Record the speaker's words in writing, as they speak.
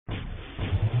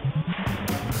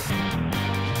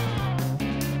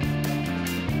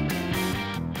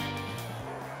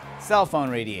Cell phone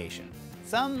radiation.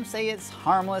 Some say it's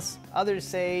harmless, others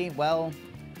say, well,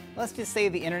 let's just say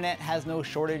the internet has no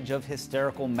shortage of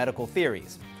hysterical medical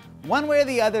theories. One way or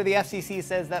the other, the FCC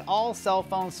says that all cell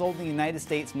phones sold in the United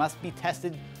States must be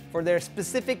tested for their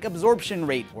specific absorption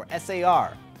rate, or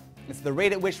SAR. It's the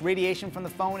rate at which radiation from the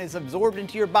phone is absorbed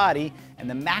into your body, and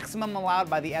the maximum allowed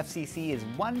by the FCC is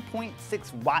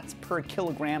 1.6 watts per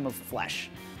kilogram of flesh.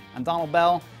 I'm Donald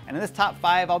Bell, and in this top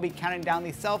 5, I'll be counting down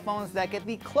the cell phones that get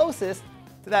the closest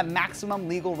to that maximum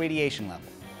legal radiation level.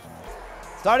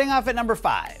 Starting off at number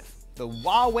 5, the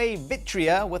Huawei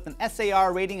Vitria with an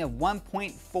SAR rating of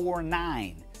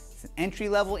 1.49. It's an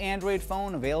entry-level Android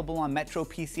phone available on Metro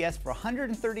PCS for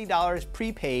 $130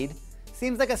 prepaid.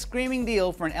 Seems like a screaming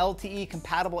deal for an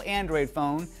LTE-compatible Android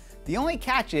phone. The only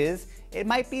catch is, it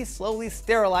might be slowly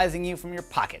sterilizing you from your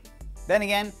pocket. Then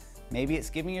again, maybe it's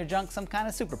giving your junk some kind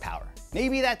of superpower.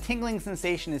 Maybe that tingling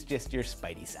sensation is just your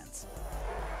spidey sense.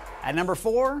 At number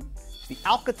 4, the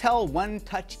Alcatel One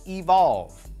Touch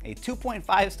Evolve. A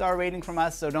 2.5 star rating from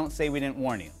us, so don't say we didn't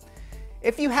warn you.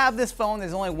 If you have this phone,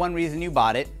 there's only one reason you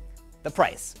bought it: the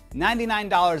price.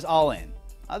 $99 all in.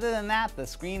 Other than that, the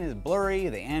screen is blurry,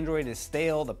 the Android is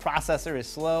stale, the processor is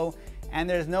slow, and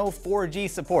there's no 4G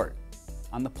support.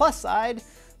 On the plus side,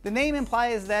 the name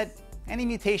implies that any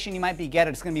mutation you might get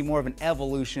is going to be more of an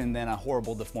evolution than a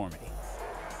horrible deformity.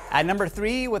 At number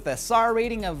 3, with a SAR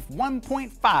rating of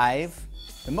 1.5,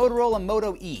 the Motorola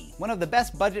Moto E, one of the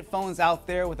best budget phones out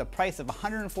there with a price of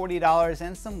 $140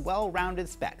 and some well-rounded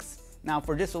specs. Now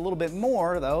for just a little bit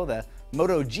more though, the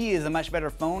Moto G is a much better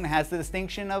phone, has the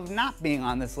distinction of not being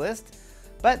on this list.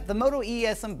 But the Moto E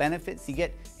has some benefits. You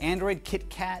get Android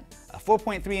KitKat, a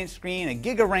 4.3-inch screen, a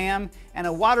gig of RAM, and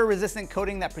a water-resistant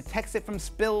coating that protects it from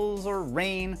spills or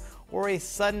rain or a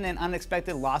sudden and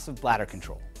unexpected loss of bladder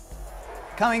control.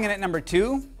 Coming in at number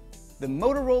 2, the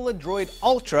Motorola Droid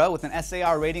Ultra with an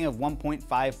SAR rating of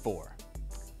 1.54.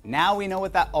 Now we know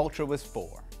what that Ultra was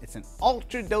for. It's an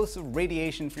ultra dose of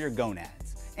radiation for your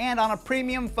gonads. And on a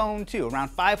premium phone too, around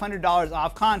 $500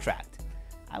 off contract.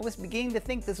 I was beginning to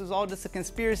think this was all just a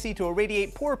conspiracy to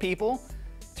irradiate poor people.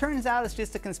 Turns out it's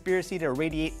just a conspiracy to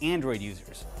irradiate Android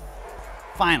users.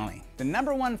 Finally, the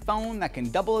number 1 phone that can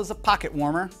double as a pocket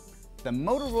warmer, the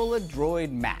Motorola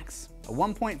Droid Max. A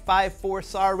 1.54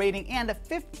 SAR rating and a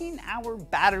 15-hour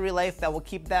battery life that will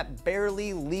keep that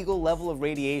barely legal level of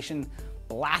radiation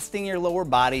blasting your lower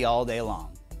body all day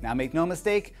long. Now make no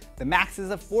mistake, the Max is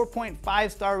a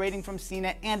 4.5 star rating from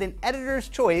CNET and an editor's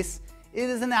choice. It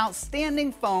is an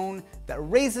outstanding phone that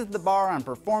raises the bar on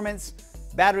performance,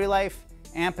 battery life,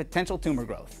 and potential tumor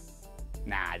growth.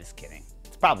 Nah, just kidding.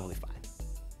 It's probably fine.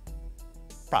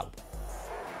 Probably.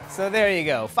 So there you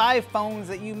go, 5 phones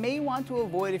that you may want to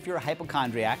avoid if you're a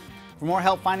hypochondriac. For more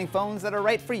help finding phones that are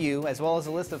right for you, as well as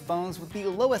a list of phones with the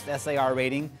lowest SAR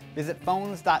rating, visit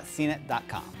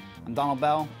phones.cnet.com. I'm Donald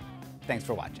Bell. Thanks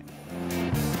for watching.